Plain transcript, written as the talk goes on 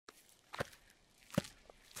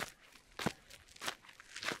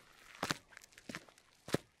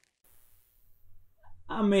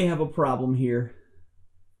I may have a problem here.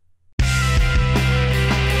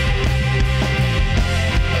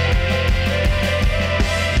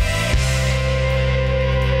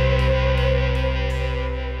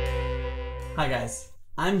 Hi guys,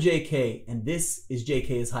 I'm JK and this is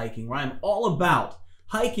JK is Hiking, where I'm all about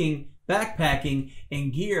hiking, backpacking,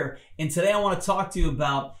 and gear. And today I want to talk to you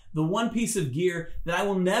about the one piece of gear that I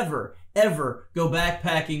will never, ever go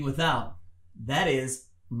backpacking without. That is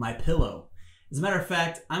my pillow. As a matter of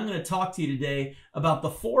fact, I'm going to talk to you today about the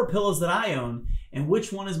 4 pillows that I own and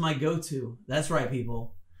which one is my go-to. That's right,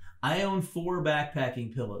 people. I own 4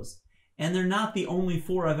 backpacking pillows. And they're not the only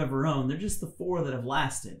 4 I've ever owned. They're just the 4 that have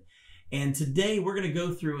lasted. And today we're going to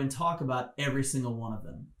go through and talk about every single one of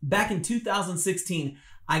them. Back in 2016,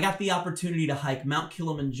 I got the opportunity to hike Mount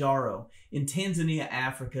Kilimanjaro in Tanzania,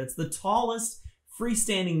 Africa. It's the tallest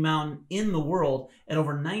freestanding mountain in the world at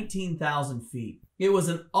over 19,000 feet. It was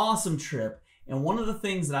an awesome trip, and one of the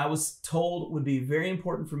things that I was told would be very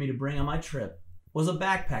important for me to bring on my trip was a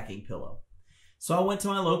backpacking pillow. So I went to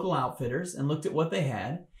my local outfitters and looked at what they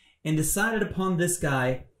had and decided upon this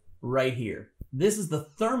guy right here. This is the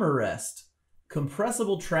Thermarest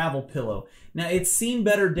compressible travel pillow. Now, it's seen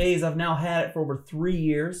better days. I've now had it for over 3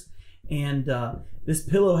 years, and this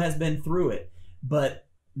pillow has been through it. But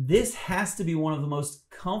this has to be one of the most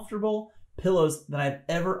comfortable pillows that I've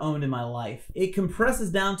ever owned in my life. It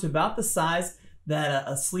compresses down to about the size that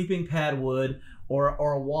a sleeping pad would, or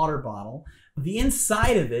a water bottle. The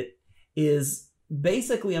inside of it is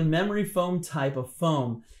basically a memory foam type of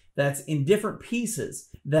foam that's in different pieces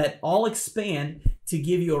that all expand to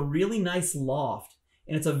give you a really nice loft.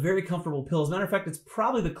 And it's a very comfortable pillow. As a matter of fact, it's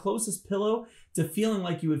probably the closest pillow to feeling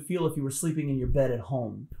like you would feel if you were sleeping in your bed at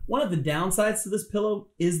home. One of the downsides to this pillow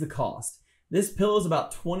is the cost. This pillow is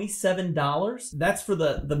about $27. That's for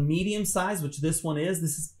the medium size, which this one is.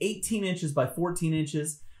 This is 18 inches by 14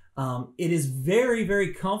 inches. It is very,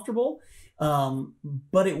 very comfortable,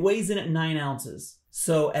 but it weighs in at 9 ounces.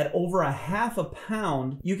 So at over a half a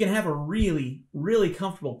pound, you can have a really, really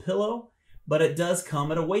comfortable pillow, but it does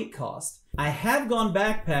come at a weight cost. I have gone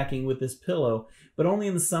backpacking with this pillow, but only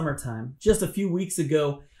in the summertime. Just a few weeks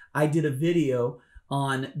ago, I did a video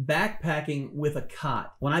on backpacking with a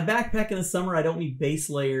cot. When I backpack in the summer, I don't need base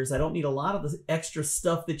layers. I don't need a lot of the extra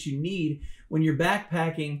stuff that you need when you're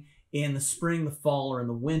backpacking in the spring, the fall, or in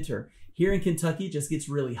the winter. Here in Kentucky, it just gets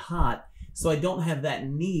really hot, so I don't have that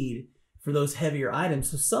need for those heavier items.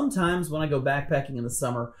 So sometimes when I go backpacking in the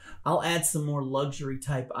summer, I'll add some more luxury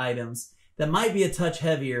type items that might be a touch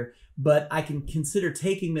heavier, but I can consider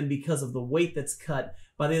taking them because of the weight that's cut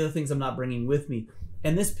by the other things I'm not bringing with me.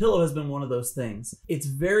 And this pillow has been one of those things. It's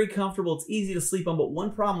very comfortable, it's easy to sleep on, but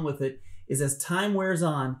one problem with it is as time wears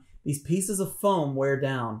on, these pieces of foam wear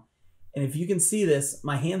down. And if you can see this,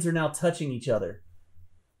 my hands are now touching each other.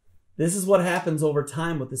 This is what happens over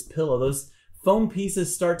time with this pillow. Those foam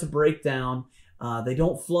pieces start to break down. They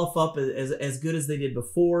don't fluff up as good as they did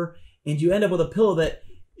before. And you end up with a pillow that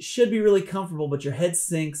should be really comfortable, but your head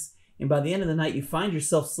sinks. And by the end of the night, you find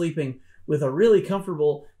yourself sleeping with a really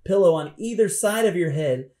comfortable pillow on either side of your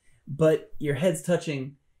head, but your head's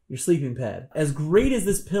touching your sleeping pad. As great as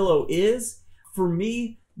this pillow is, for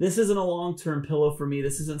me, this isn't a long-term pillow for me.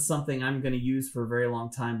 This isn't something I'm going to use for a very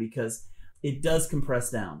long time because it does compress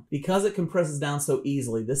down. Because it compresses down so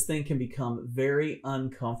easily, this thing can become very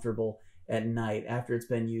uncomfortable at night after it's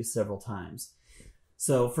been used several times.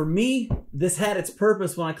 So for me, this had its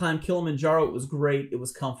purpose when I climbed Kilimanjaro. It was great, it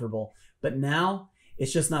was comfortable. But now,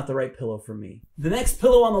 it's just not the right pillow for me. The next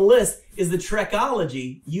pillow on the list is the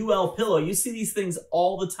Trekology UL pillow. You see these things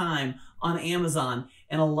all the time on Amazon,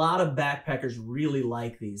 and a lot of backpackers really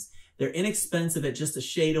like these. They're inexpensive at just a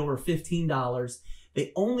shade over $15.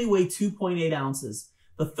 They only weigh 2.8 ounces.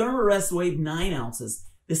 The Thermarest weighed 9 ounces.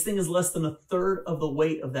 This thing is less than a third of the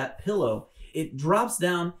weight of that pillow. It drops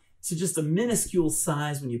down to just a minuscule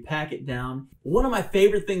size when you pack it down. One of my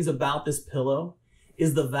favorite things about this pillow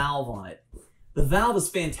is the valve on it. The valve is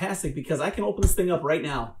fantastic because I can open this thing up right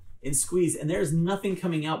now and squeeze, and there's nothing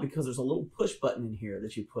coming out because there's a little push button in here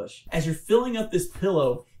that you push. As you're filling up this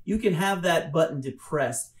pillow, you can have that button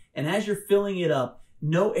depressed, and as you're filling it up,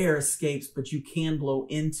 no air escapes, but you can blow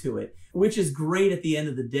into it, which is great at the end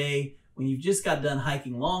of the day when you've just got done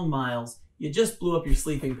hiking long miles. You just blew up your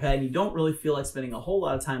sleeping pad and you don't really feel like spending a whole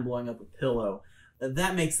lot of time blowing up a pillow.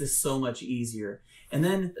 That makes this so much easier. And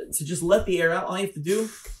then to just let the air out, all you have to do,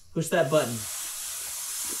 push that button.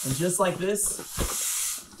 And just like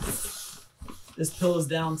this pillow's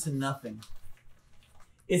down to nothing.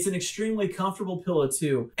 It's an extremely comfortable pillow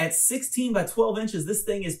too. At 16 by 12 inches, this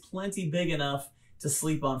thing is plenty big enough to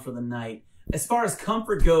sleep on for the night. As far as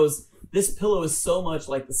comfort goes, This pillow is so much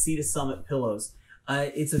like the Sea to Summit pillows.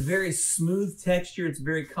 It's a very smooth texture. It's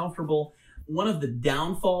very comfortable. One of the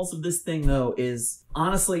downfalls of this thing, though, is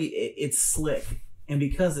honestly, it's slick. And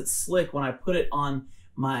because it's slick, when I put it on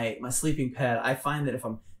my sleeping pad, I find that if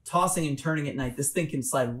I'm tossing and turning at night, this thing can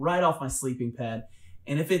slide right off my sleeping pad.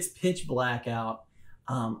 And if it's pitch black out,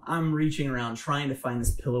 I'm reaching around trying to find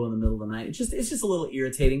this pillow in the middle of the night. It's just a little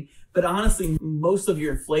irritating. But honestly, most of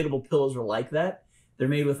your inflatable pillows are like that. They're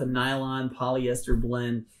made with a nylon polyester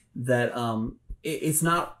blend that it's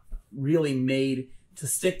not really made to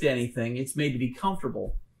stick to anything. It's made to be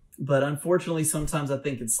comfortable. But unfortunately, sometimes I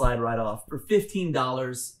think it slide right off. For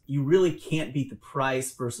 $15, you really can't beat the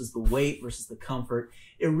price versus the weight versus the comfort.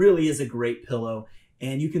 It really is a great pillow.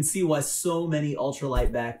 And you can see why so many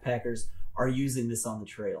ultralight backpackers are using this on the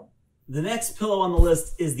trail. The next pillow on the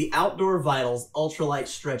list is the Outdoor Vitals Ultralight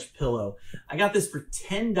Stretch Pillow. I got this for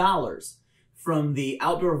 $10 from the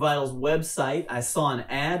Outdoor Vitals website. I saw an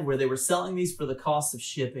ad where they were selling these for the cost of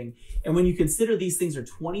shipping. And when you consider these things are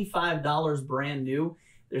 $25 brand new,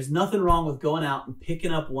 there's nothing wrong with going out and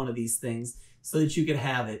picking up one of these things so that you could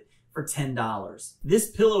have it for $10. This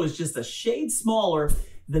pillow is just a shade smaller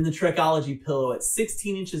than the Trekology pillow at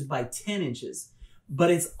 16 inches by 10 inches, but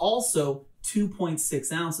it's also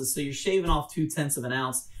 2.6 ounces. So you're shaving off 0.2 of an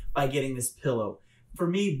ounce by getting this pillow. For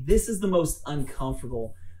me, this is the most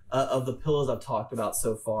uncomfortable of the pillows I've talked about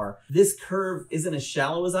so far. This curve isn't as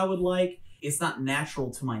shallow as I would like. It's not natural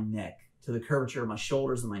to my neck, to the curvature of my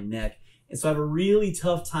shoulders and my neck. And so I have a really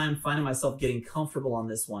tough time finding myself getting comfortable on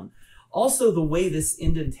this one. Also, the way this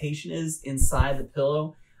indentation is inside the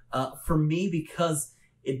pillow, for me, because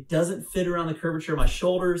it doesn't fit around the curvature of my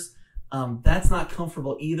shoulders, that's not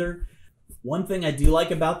comfortable either. One thing I do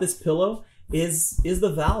like about this pillow is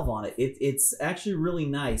the valve on it. It's actually really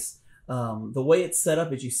nice. The way it's set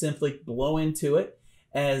up is you simply blow into it.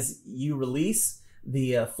 As you release,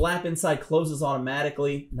 the flap inside closes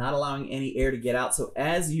automatically, not allowing any air to get out. So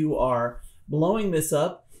as you are blowing this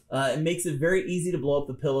up, it makes it very easy to blow up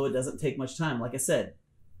the pillow. It doesn't take much time. Like I said,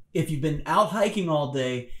 if you've been out hiking all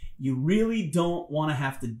day, you really don't want to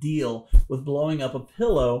have to deal with blowing up a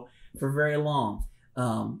pillow for very long.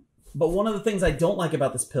 But one of the things I don't like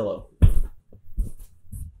about this pillow,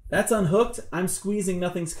 that's unhooked. I'm squeezing,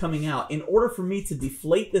 nothing's coming out. In order for me to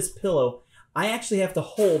deflate this pillow, I actually have to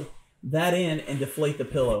hold that in and deflate the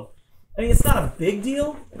pillow. I mean, it's not a big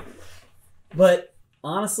deal, but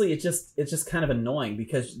honestly, it's just kind of annoying,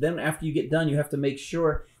 because then after you get done, you have to make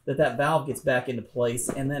sure that that valve gets back into place.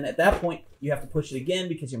 And then at that point, you have to push it again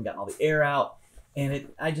because you haven't gotten all the air out. And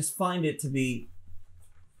I just find it to be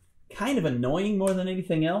kind of annoying more than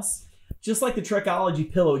anything else. Just like the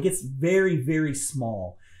Trekology pillow, it gets very, very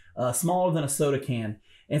small, smaller than a soda can.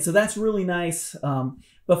 And so that's really nice.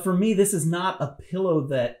 But for me, this is not a pillow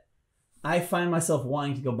that I find myself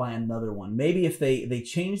wanting to go buy another one. Maybe if they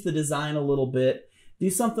change the design a little bit, do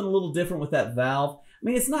something a little different with that valve. I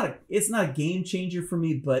mean, it's not a game changer for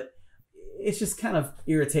me, but it's just kind of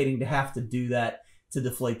irritating to have to do that to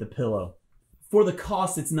deflate the pillow. For the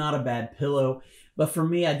cost, it's not a bad pillow, but for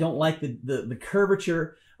me, I don't like the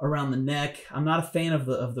curvature around the neck. I'm not a fan of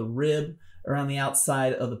the rib around the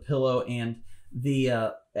outside of the pillow, and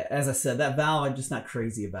as I said, that valve, I'm just not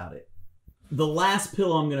crazy about it. The last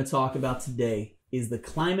pillow I'm going to talk about today is the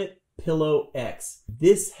Klymit Pillow X.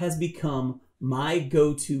 This has become my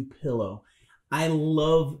go-to pillow. I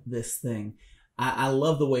love this thing. I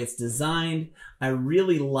love the way it's designed. I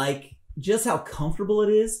really like just how comfortable it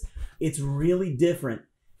is. It's really different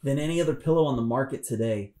than any other pillow on the market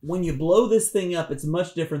today. When you blow this thing up, it's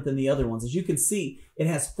much different than the other ones. As you can see, it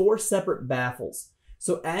has 4 separate baffles.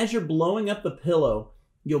 So as you're blowing up the pillow,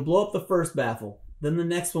 you'll blow up the first baffle, then the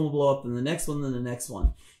next one will blow up, then the next one, then the next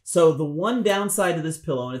one. So the one downside to this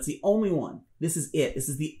pillow, and it's the only one, this is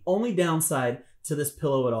the only downside to this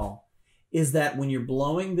pillow at all, is that when you're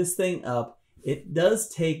blowing this thing up, it does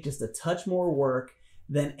take just a touch more work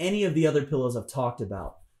than any of the other pillows I've talked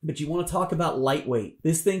about. But you want to talk about lightweight.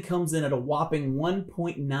 This thing comes in at a whopping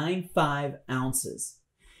 1.95 ounces.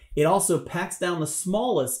 It also packs down the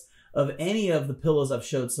smallest of any of the pillows I've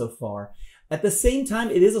showed so far. At the same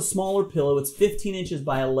time, it is a smaller pillow. It's 15 inches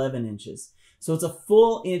by 11 inches. So it's a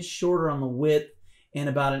full inch shorter on the width and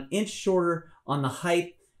about an inch shorter on the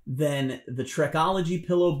height than the Trekology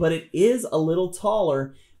pillow, but it is a little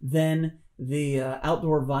taller than the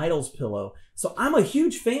Outdoor Vitals pillow. So I'm a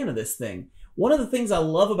huge fan of this thing. One of the things I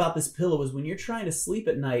love about this pillow is when you're trying to sleep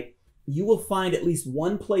at night, you will find at least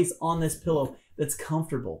one place on this pillow that's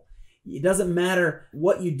comfortable. It doesn't matter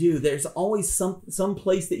what you do. There's always some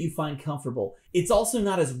place that you find comfortable. It's also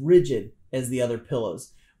not as rigid as the other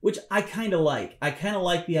pillows. which I kind of like. I kind of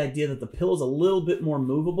like the idea that the pillow's a little bit more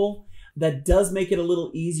movable. That does make it a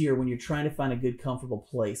little easier when you're trying to find a good, comfortable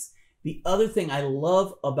place. The other thing I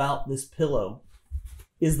love about this pillow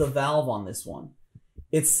is the valve on this one.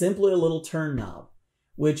 It's simply a little turn knob,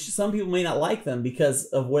 which some people may not like them because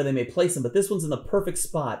of where they may place them, but this one's in the perfect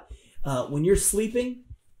spot. When you're sleeping,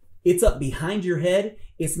 it's up behind your head.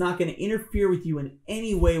 It's not going to interfere with you in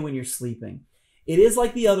any way when you're sleeping. It is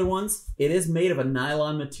like the other ones. It is made of a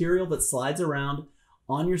nylon material that slides around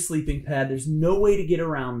on your sleeping pad. There's no way to get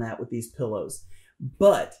around that with these pillows.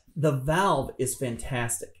 But the valve is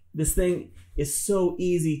fantastic. This thing is so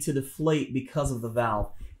easy to deflate because of the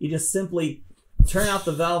valve. You just simply turn out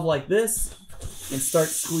the valve like this and start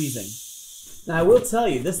squeezing. Now I will tell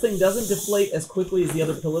you, this thing doesn't deflate as quickly as the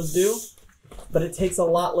other pillows do, but it takes a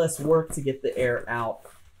lot less work to get the air out.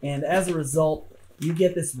 And as a result, you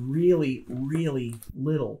get this really, really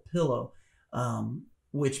little pillow,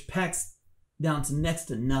 which packs down to next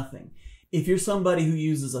to nothing. If you're somebody who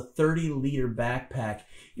uses a 30-liter backpack,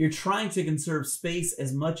 you're trying to conserve space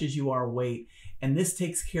as much as you are weight, and this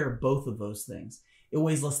takes care of both of those things. It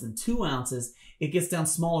weighs less than 2 ounces. It gets down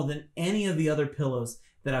smaller than any of the other pillows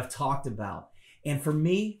that I've talked about. And for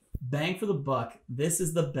me, bang for the buck, this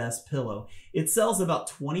is the best pillow. It sells about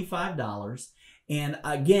 $25. And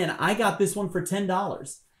again, I got this one for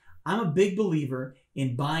 $10. I'm a big believer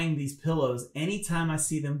in buying these pillows anytime I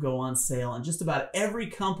see them go on sale. And just about every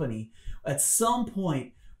company at some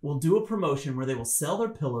point will do a promotion where they will sell their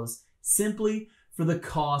pillows simply for the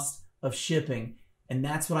cost of shipping. And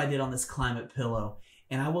that's what I did on this Klymit pillow.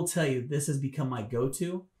 And I will tell you, this has become my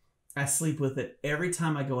go-to. I sleep with it every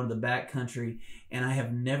time I go into the backcountry, and I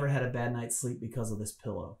have never had a bad night's sleep because of this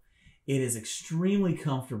pillow. It is extremely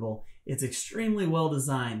comfortable. It's extremely well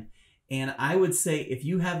designed. And I would say if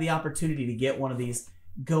you have the opportunity to get one of these,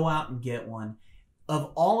 go out and get one.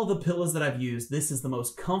 Of all of the pillows that I've used, this is the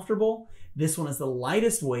most comfortable. This one is the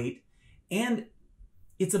lightest weight, and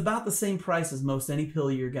it's about the same price as most any pillow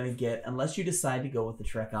you're going to get unless you decide to go with the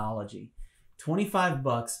Trekology.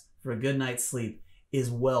 $25 for a good night's sleep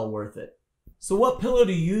is well worth it. So what pillow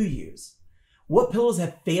do you use? What pillows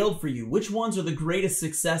have failed for you? Which ones are the greatest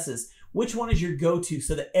successes? Which one is your go-to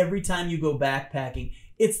so that every time you go backpacking,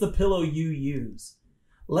 it's the pillow you use?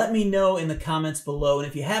 Let me know in the comments below. And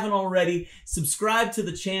if you haven't already, subscribe to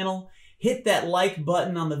the channel. Hit that like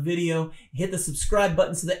button on the video. Hit the subscribe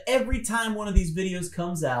button so that every time one of these videos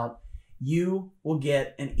comes out, you will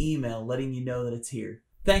get an email letting you know that it's here.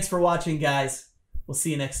 Thanks for watching, guys. We'll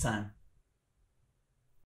see you next time.